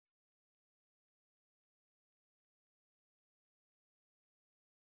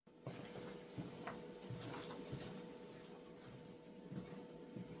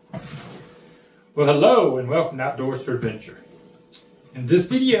Well, hello and welcome to Outdoors for Adventure. In this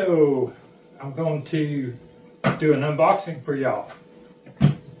video, I'm going to do an unboxing for y'all.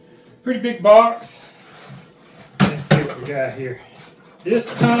 Pretty big box. Let's see what we got here.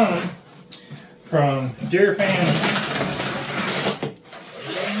 This comes from Deerfamy.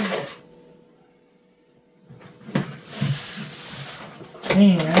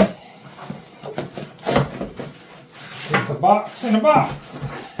 And it's a box in a box.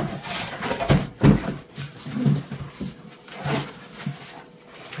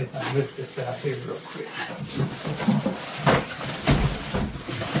 If I lift this out here real quick.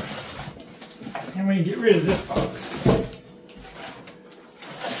 And we can get rid of this box.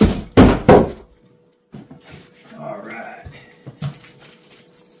 Alright.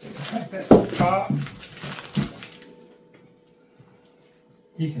 So I think that's the top.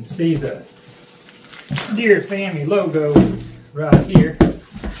 You can see the Deerfamy logo right here.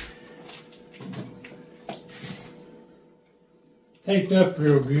 Taped up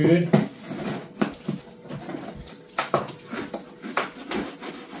real good.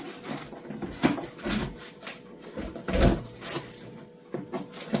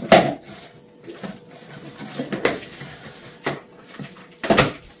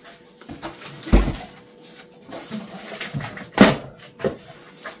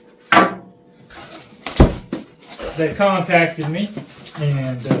 They contacted me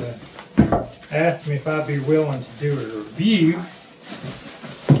and asked me if I'd be willing to do a review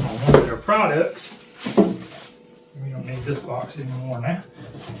on one of their products. We don't need this box anymore now.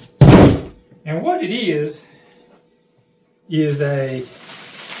 And what it is a,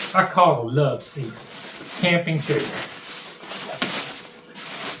 I call it a Loveseat camping chair.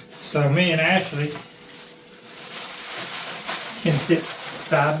 So me and Ashley can sit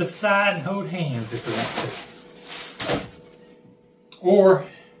side by side and hold hands if we want to. Or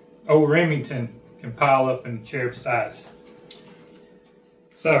old Remington can pile up in the chair beside us.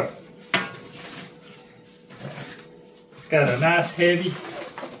 So, it's got a nice heavy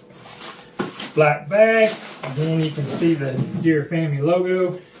black bag. Again, you can see the Deerfamy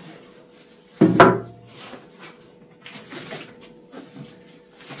logo.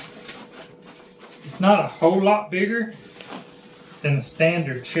 It's not a whole lot bigger than a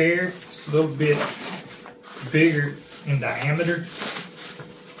standard chair. It's a little bit bigger in diameter.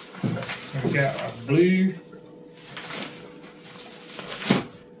 We've got our blue.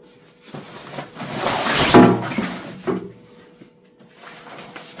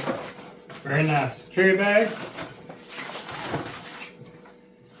 Very nice carry bag.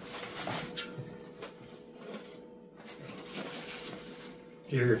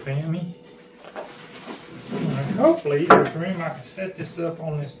 Deerfamy. And hopefully there's room I can set this up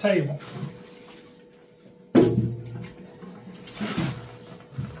on this table.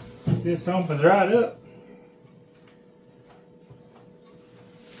 Just opens right up.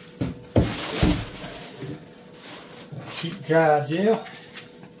 Cheap dry gel.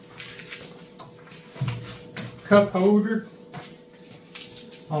 Cup holder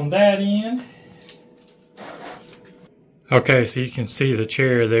on that end. Okay, so you can see the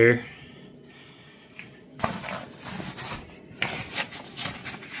chair there.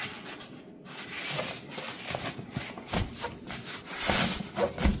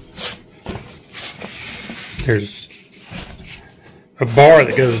 There's a bar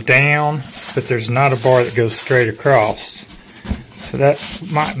that goes down, but there's not a bar that goes straight across. So that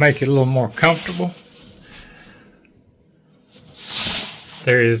might make it a little more comfortable.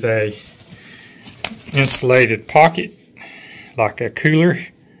 There is a insulated pocket, like a cooler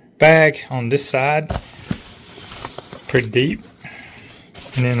bag on this side, pretty deep.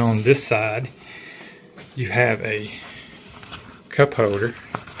 And then on this side, you have a cup holder.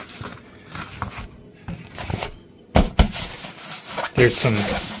 There's some,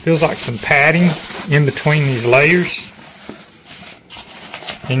 feels like some padding in between these layers.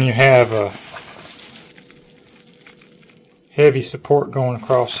 And you have a heavy support going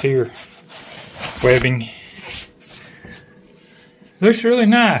across here. Webbing. Looks really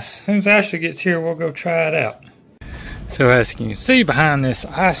nice. As soon as Ashley gets here, we'll go try it out. So as you can see behind this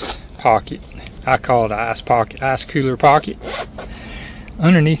ice pocket, I call it an ice pocket, ice cooler pocket.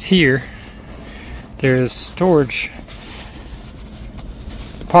 Underneath here, there's storage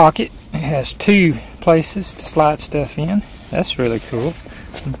pocket. It has two places to slide stuff in. That's really cool.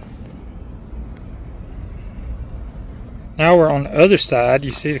 Now we're on the other side.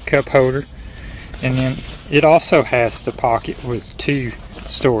 You see the cup holder, and then it also has the pocket with two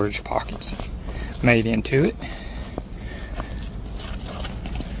storage pockets made into it.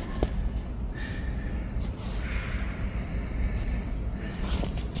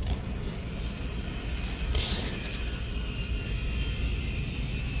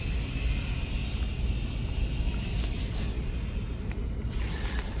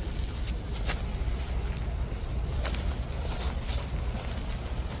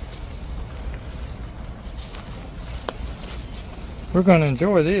 we're going to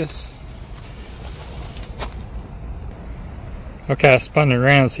enjoy this. Okay, I spun it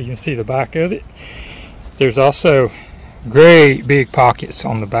around so you can see the back of it. There's also great big pockets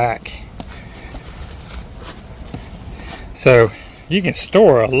on the back. So you can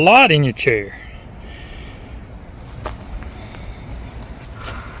store a lot in your chair.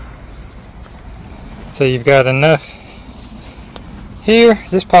 So you've got enough here.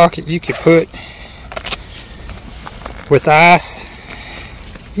 This pocket you could put with ice.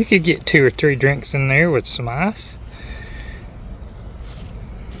 You could get 2 or 3 drinks in there with some ice.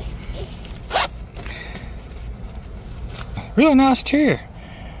 Really nice chair.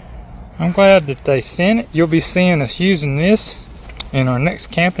 I'm glad that they sent it. You'll be seeing us using this in our next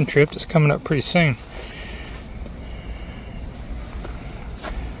camping trip that's coming up pretty soon.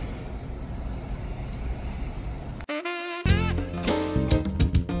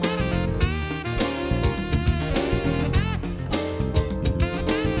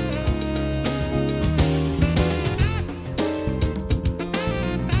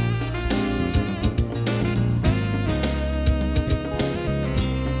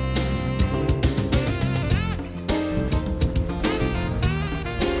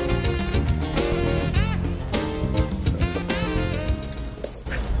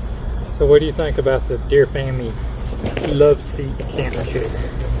 So what do you think about the Deerfamy Loveseat camper chair?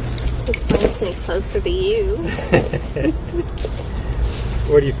 This brings me closer to you.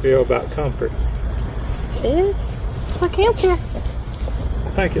 What do you feel about comfort? It's a camp chair. I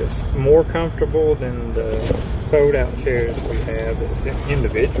think it's more comfortable than the fold-out chairs we have. It's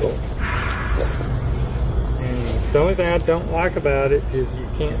individual. And the only thing I don't like about it is you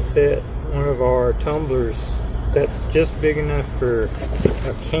can't set one of our tumblers that's just big enough for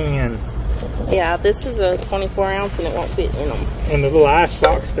a can. Yeah, this is a 24 ounce and it won't fit in them. And the little ice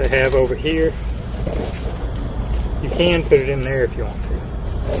box they have over here, you can put it in there if you want to.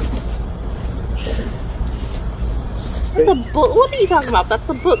 That's a book. What are you talking about? That's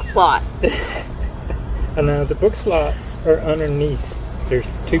a book slot. I know, the book slots are underneath. There's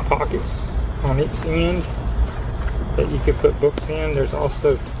 2 pockets on each end that you could put books in. There's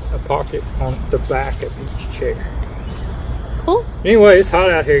also a pocket on the back of each chair. Cool. Anyway, it's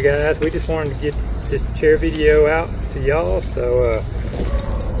hot out here, guys. We just wanted to get this chair video out to y'all, so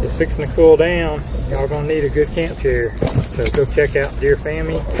it's fixing to cool down. Y'all gonna need a good camp chair. So go check out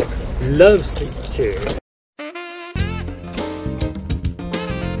Deerfamy Loveseat chair.